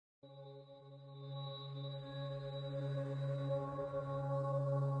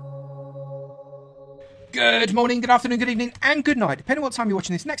Good morning, good afternoon, good evening, and good night, depending on what time you're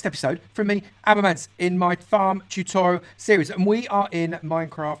watching this next episode from me, Avomance, in my farm tutorial series. And we are in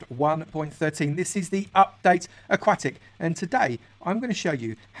Minecraft 1.13. This is the update Aquatic. And today, I'm going to show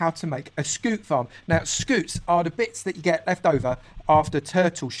you how to make a scute farm. Now, scutes are the bits that you get left over after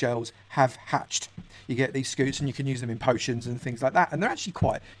turtle shells have hatched. You get these scutes and you can use them in potions and things like that. And they're actually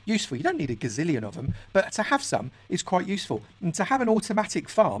quite useful. You don't need a gazillion of them, but to have some is quite useful. And to have an automatic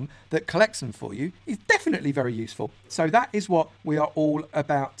farm that collects them for you is definitely very useful. So that is what we are all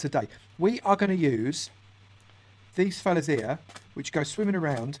about today. We are going to use these fellas here, which go swimming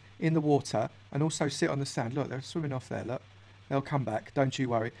around in the water and also sit on the sand. Look, they're swimming off there, look. They'll come back, don't you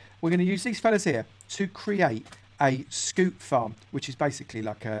worry. We're going to use these fellas here to create a scute farm, which is basically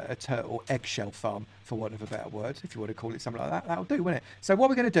like a turtle eggshell farm, for want of a better word. If you want to call it something like that, that'll do, won't it? So what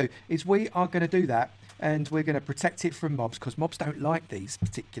we're going to do is we are going to do that, and we're going to protect it from mobs, because mobs don't like these,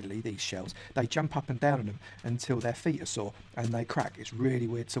 particularly these shells. They jump up and down on them until their feet are sore and they crack. It's really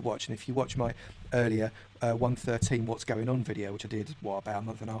weird to watch. And if you watch my earlier 113 What's Going On video, which I did, about a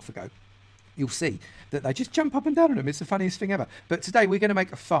month and a half ago, you'll see that they just jump up and down on them. It's the funniest thing ever. But today we're going to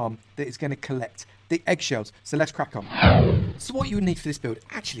make a farm that is going to collect the eggshells. So let's crack on. So what you need for this build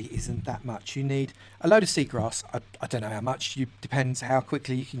actually isn't that much. You need a load of seagrass. I don't know how much. Depends how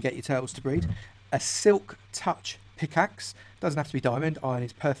quickly you can get your turtles to breed. A silk touch pickaxe. Doesn't have to be diamond. Iron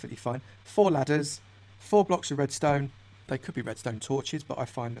is perfectly fine. 4 ladders. 4 blocks of redstone. They could be redstone torches, but I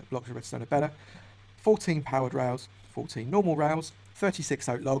find that blocks of redstone are better. 14 powered rails. 14 normal rails. 36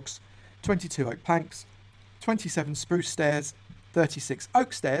 oak logs. 22 oak planks, 27 spruce stairs, 36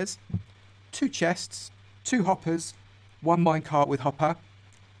 oak stairs, 2 chests, 2 hoppers, 1 minecart with hopper,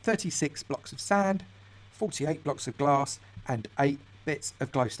 36 blocks of sand, 48 blocks of glass, and 8 bits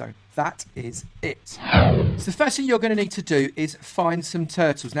of glowstone. That is it. So the first thing you're going to need to do is find some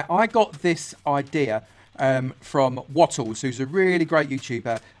turtles. Now, I got this idea from Wattles, who's a really great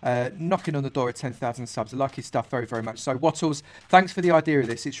YouTuber, knocking on the door at 10,000 subs. I like his stuff very, very much. So Wattles, thanks for the idea of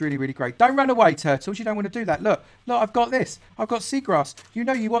this. It's really, really great. Don't run away, turtles. You don't want to do that. Look, I've got this. I've got seagrass. You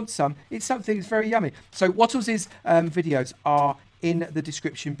know you want some. It's something that's very yummy. So Wattles' videos are in the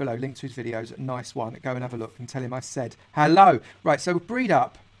description below. Link to his videos. Nice one. Go and have a look and tell him I said hello. Right, so breed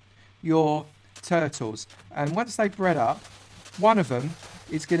up your turtles. And once they bred up, one of them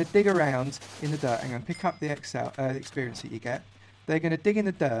is going to dig around in the dirt. Hang on, pick up the experience that you get. They're going to dig in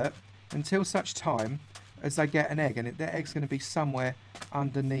the dirt until such time as they get an egg, and their egg's going to be somewhere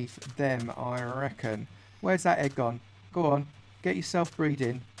underneath them, I reckon. Where's that egg gone? Go on, get yourself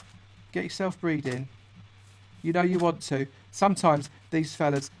breeding. Get yourself breeding. You know you want to. Sometimes these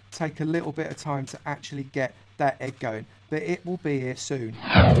fellas take a little bit of time to actually get that egg going, but it will be here soon.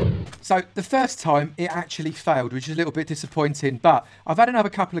 So the first time it actually failed, which is a little bit disappointing, but I've had another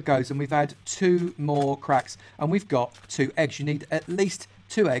couple of goes and we've had 2 more cracks and we've got 2 eggs. You need at least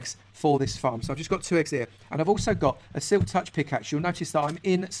 2 eggs for this farm. So I've just got 2 eggs here, and I've also got a silk touch pickaxe. You'll notice that I'm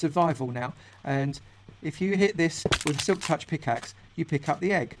in survival now, and if you hit this with a silk touch pickaxe, you pick up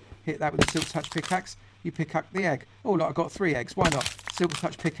the egg. Hit that with a silk touch pickaxe, you pick up the egg. Oh, look, I've got 3 eggs. Why not? Silk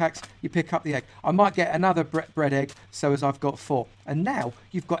touch pickaxe, you pick up the egg. I might get another bread egg, so as I've got 4. And now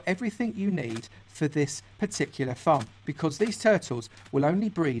you've got everything you need for this particular farm, because these turtles will only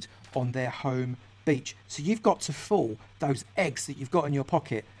breed on their home beach. So you've got to fool those eggs that you've got in your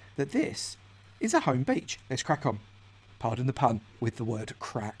pocket that this is a home beach. Let's crack on. Pardon the pun with the word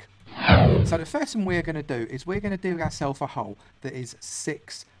crack. So the first thing we're going to do is we're going to dig ourselves a hole that is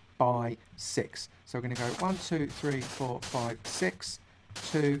 6 by 6. So we're going to go 1, 2, 3, 4, 5, 6,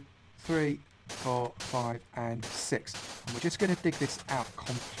 2, 3, 4, 5, and 6. And we're just going to dig this out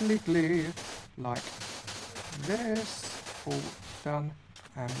completely like this. All done.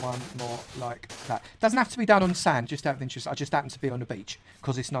 And 1 more like that. Doesn't have to be done on sand, just out of interest. I just happen to be on the beach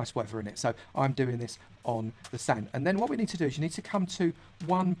because it's nice weather in it. So I'm doing this on the sand. And then what we need to do is you need to come to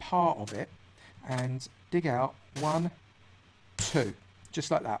one part of it and dig out 1, 2.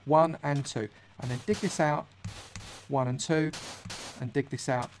 Just like that, 1 and 2. And then dig this out, 1 and 2. And dig this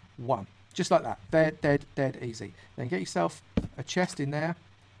out, 1. Just like that, dead easy. Then get yourself a chest in there,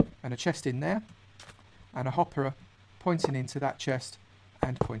 and a chest in there, and a hopper pointing into that chest,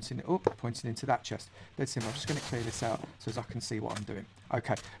 and pointing into that chest. Dead simple. I'm just going to clear this out so as I can see what I'm doing.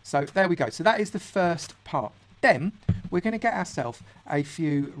 Okay, so there we go. So that is the first part. Then we're going to get ourselves a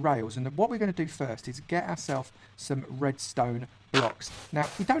few rails, and what we're going to do first is get ourselves some redstone blocks. Now,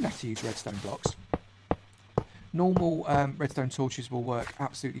 we don't have to use redstone blocks. Normal redstone torches will work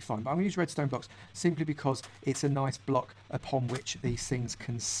absolutely fine, but I'm going to use redstone blocks simply because it's a nice block upon which these things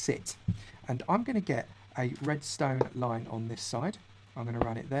can sit. And I'm going to get a redstone line on this side. I'm going to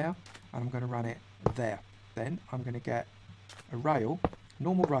run it there, and I'm going to run it there. Then I'm going to get a rail,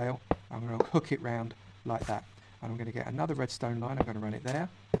 normal rail. I'm going to hook it round like that. And I'm going to get another redstone line. I'm going to run it there.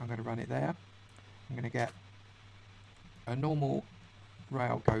 I'm going to run it there. I'm going to get a normal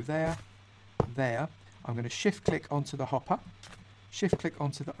rail, go there, there. I'm going to shift click onto the hopper, shift click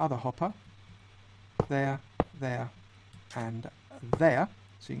onto the other hopper, there, there, and there.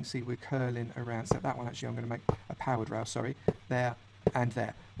 So you can see we're curling around. So that one actually I'm going to make a powered rail, sorry, there and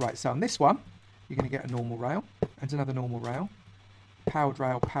there. Right, so on this one, you're going to get a normal rail and another normal rail, powered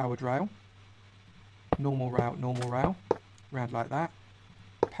rail, normal rail, round like that,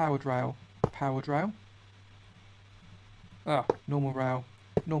 powered rail, normal rail,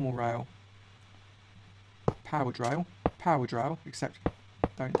 powered rail, except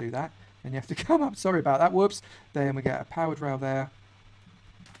don't do that. And you have to come up, sorry about that, whoops. Then we get a powered rail there,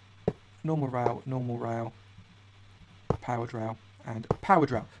 normal rail, powered rail, and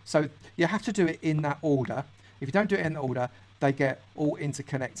powered rail. So you have to do it in that order. If you don't do it in that order, they get all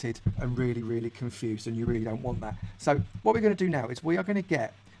interconnected and really, really confused, and you really don't want that. So what we're going to do now is we are going to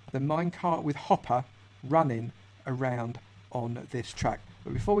get the minecart with hopper running around on this track.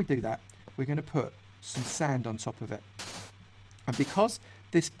 But before we do that, we're going to put some sand on top of it. And because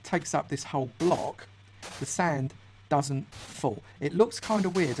this takes up this whole block, the sand doesn't fall. It looks kind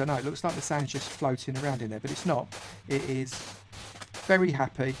of weird, I know, it looks like the sand's just floating around in there, but it's not. It is very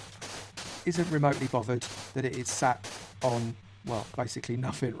happy, isn't remotely bothered that it is sat on, well, basically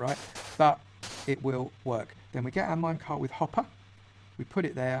nothing, right? But it will work. Then we get our minecart with hopper, we put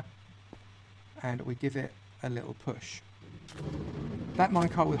it there, and we give it a little push. That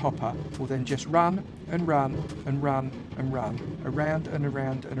minecart with hopper will then just run and run and run and run around and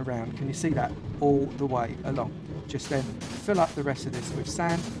around and around. Can you see that? All the way along. Just then fill up the rest of this with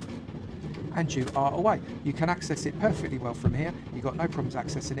sand and you are away. You can access it perfectly well from here. You've got no problems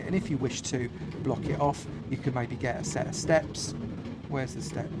accessing it, and if you wish to block it off, you can maybe get a set of steps. Where's the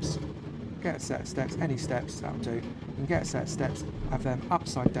steps? Get a set of steps, any steps, that'll do. You can get a set of steps, have them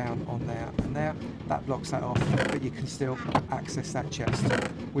upside down on there and there. That blocks that off, but you can still access that chest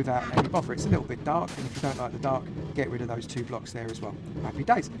without any bother. It's a little bit dark, and if you don't like the dark, get rid of those 2 blocks there as well. Happy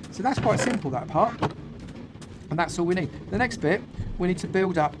days. So that's quite simple, that part. And that's all we need. The next bit, we need to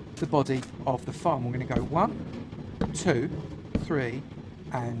build up the body of the farm. We're going to go 1, 2, 3,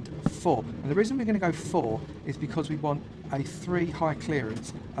 and 4. And the reason we're going to go 4 is because we want a 3 high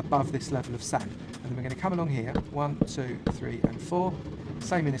clearance above this level of sand. And then we're going to come along here, 1, 2, 3, and 4.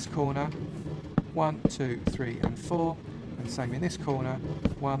 Same in this corner, 1, 2, 3, and 4. And same in this corner,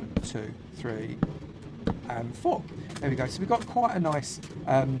 1, 2, 3, and 4. There we go. So we've got quite a nice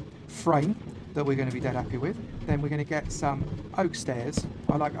frame that we're going to be dead happy with. Then we're going to get some oak stairs.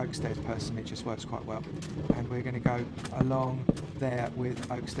 I like oak stairs personally, it just works quite well. And we're going to go along there with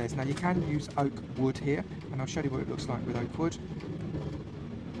oak stairs. Now you can use oak wood here, and I'll show you what it looks like with oak wood.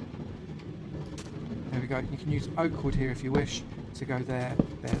 There we go. You can use oak wood here if you wish to go there,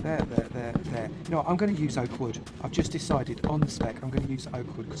 there. You know what, I'm going to use oak wood. I've just decided on the spec I'm going to use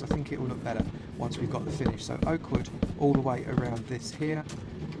oak wood because I think it will look better once we've got the finish. So oak wood all the way around this here.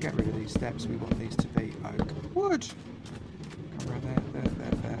 Get rid of these steps, we want these to be oak wood. Come around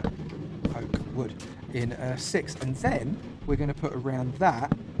there, oak wood in 6. And then we're going to put around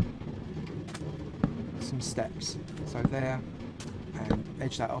that some steps. So there, and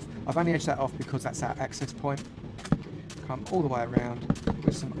edge that off. I've only edged that off because that's our access point. Come all the way around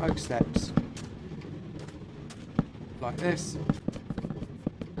with some oak steps, like this.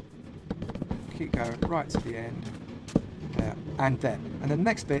 Keep going right to the end. There and there. And the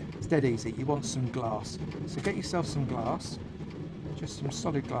next bit is dead easy. You want some glass. So get yourself some glass, just some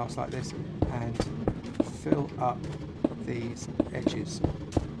solid glass like this, and fill up these edges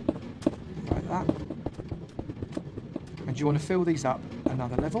like that. And you want to fill these up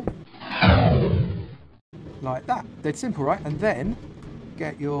another level like that. Dead simple, right? And then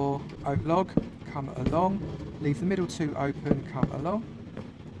get your oak log, come along, leave the middle 2 open, come along,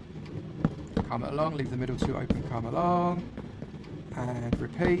 leave the middle 2 open, come along, and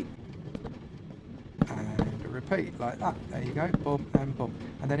repeat like that. There you go, boom and boom.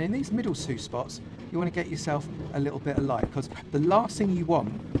 And then in these middle 2 spots, you want to get yourself a little bit of light, because the last thing you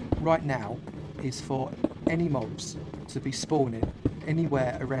want right now is for any mobs to be spawning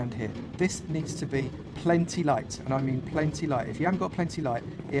anywhere around here. This needs to be plenty light, and I mean plenty light. If you haven't got plenty light,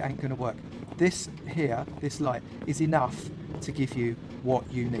 it ain't going to work. This here, this light, is enough to give you what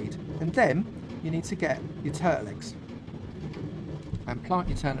you need. And then you need to get your turtle eggs and plant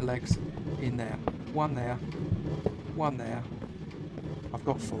your turtle eggs in there. 1 there, 1 there. I've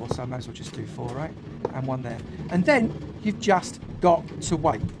got 4, so I may as well just do 4, right? And 1 there. And then you've just got to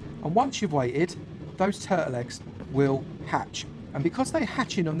wait. And once you've waited, those turtle eggs will hatch. And because they're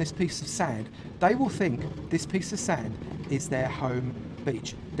hatching on this piece of sand, they will think this piece of sand is their home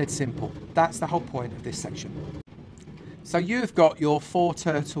beach. Dead simple. That's the whole point of this section. So you've got your 4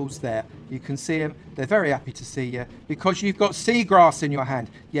 turtles there. You can see them. They're very happy to see you because you've got seagrass in your hand.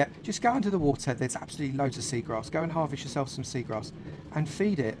 Yeah, just go under the water. There's absolutely loads of seagrass. Go and harvest yourself some seagrass and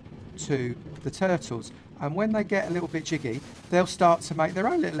feed it to the turtles. And when they get a little bit jiggy, they'll start to make their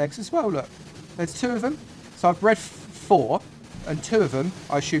own little eggs as well. Look, there's 2 of them. So I've bred 4, and 2 of them,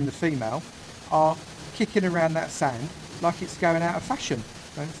 I assume the female, are kicking around that sand like it's going out of fashion.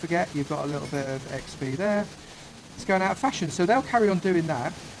 Don't forget, you've got a little bit of XP there. It's going out of fashion, so they'll carry on doing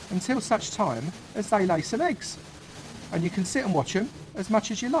that until such time as they lay some eggs. And you can sit and watch them as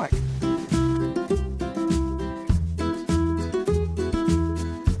much as you like.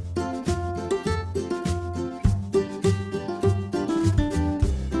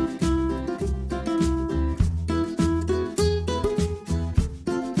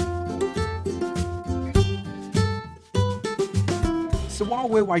 So while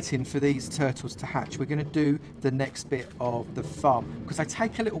we're waiting for these turtles to hatch, we're going to do the next bit of the farm, because they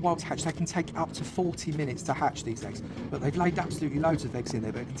take a little while to hatch. They can take up to 40 minutes to hatch, these eggs. But they've laid absolutely loads of eggs in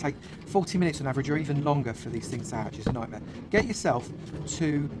there, but it can take 40 minutes on average, or even longer for these things to hatch. It's a nightmare. Get yourself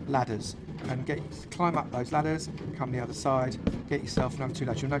 2 ladders and climb up those ladders, come the other side, get yourself another 2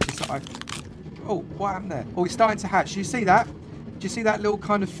 ladders. You'll notice that oh, what happened there? Oh, it's starting to hatch. Do you see that? Do you see that little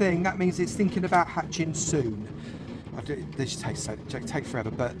kind of thing? That means it's thinking about hatching soon. This take forever,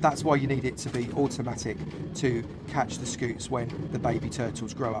 but that's why you need it to be automatic to catch the scutes when the baby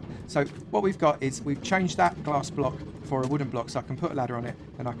turtles grow up. So what we've got is we've changed that glass block for a wooden block, so I can put a ladder on it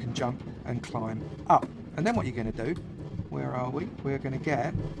and I can jump and climb up. And then what you're going to do, where are we? We're going to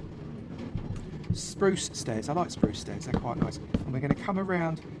get spruce stairs. I like spruce stairs, they're quite nice. And we're going to come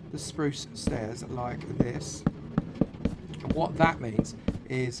around the spruce stairs like this. And what that means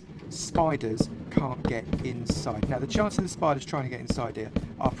is spiders can't get inside. Now the chances of the spiders trying to get inside here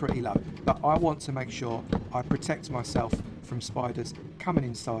are pretty low, but I want to make sure I protect myself from spiders coming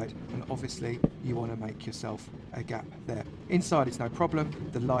inside, and obviously you want to make yourself a gap there. Inside is no problem,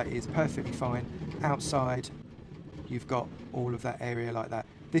 the light is perfectly fine. Outside you've got all of that area like that.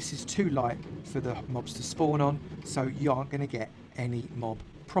 This is too light for the mobs to spawn on, so you aren't going to get any mob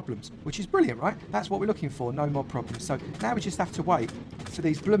problems, which is brilliant, right? That's what we're looking for, no more problems. So now we just have to wait for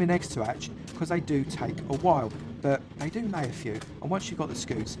these blooming eggs to hatch, because they do take a while, but they do lay a few, and once you've got the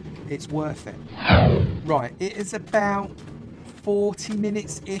scutes, it's worth it. Right, it is about 40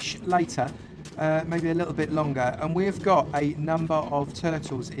 minutes-ish later, maybe a little bit longer, and we've got a number of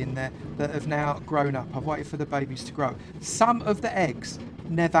turtles in there that have now grown up. I've waited for the babies to grow. Some of the eggs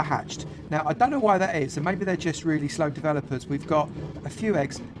never hatched. Now I don't know why that is, and maybe they're just really slow developers. We've got a few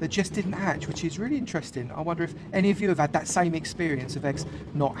eggs that just didn't hatch, which is really interesting. I wonder if any of you have had that same experience of eggs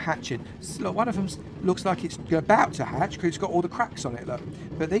not hatching. So look, one of them looks like it's about to hatch because it's got all the cracks on it, look.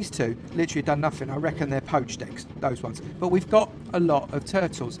 But these 2 literally done nothing. I reckon they're poached eggs, those ones. But we've got a lot of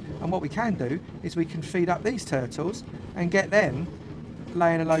turtles, and what we can do is we can feed up these turtles and get them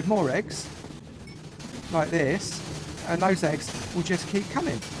laying a load more eggs like this, and those eggs will just keep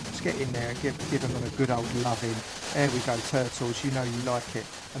coming. Just get in there and give them a good old loving. There we go, turtles, you know you like it.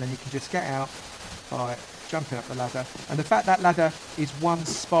 And then you can just get out by jumping up the ladder. And the fact that ladder is 1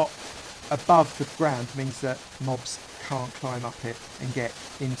 spot above the ground means that mobs can't climb up it and get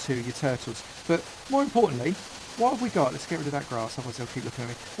into your turtles. But more importantly, what have we got? Let's get rid of that grass, otherwise they'll keep looking at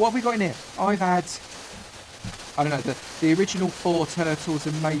me. What have we got in here? I've had, I don't know, the original 4 turtles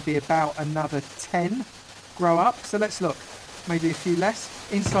and maybe about another 10 grow up. So let's look, maybe a few less.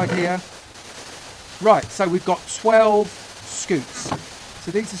 Inside here, right, so we've got 12 scutes.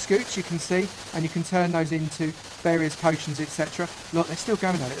 So these are scutes, you can see, and you can turn those into various potions, etc. Look, they're still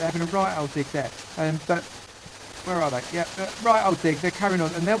going at it. They're having a right old dig there. But where are they? Yeah, right old dig. They're carrying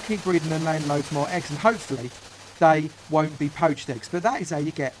on, and they'll keep breeding and laying loads more eggs, and hopefully they won't be poached eggs. But that is how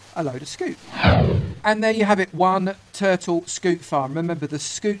you get a load of scute. And there you have it, 1 Turtle Scute Farm. Remember, the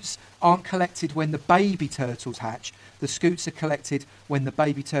scutes aren't collected when the baby turtles hatch. The scutes are collected when the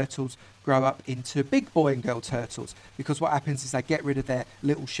baby turtles grow up into big boy and girl turtles, because what happens is they get rid of their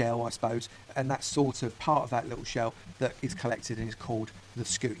little shell, I suppose, and that's sort of part of that little shell that is collected and is called the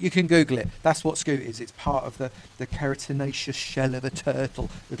scute. You can Google it. That's what scute is. It's part of the keratinaceous shell of a turtle.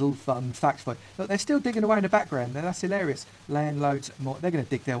 Little fun fact for you. Look, they're still digging away in the background. Now, that's hilarious. Laying loads more. They're going to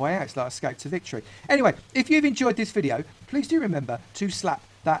dig their way out. It's like escape to victory. Anyway, if you've enjoyed this video, please do remember to slap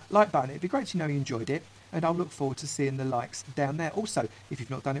that like button. It'd be great to know you enjoyed it, and I'll look forward to seeing the likes down there. Also, if you've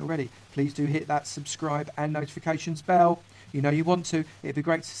not done it already, please do hit that subscribe and notifications bell. You know you want to. It'd be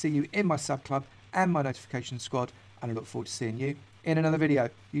great to see you in my sub club and my notification squad, and I look forward to seeing you in another video.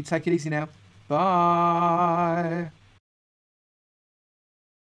 You take it easy now. Bye.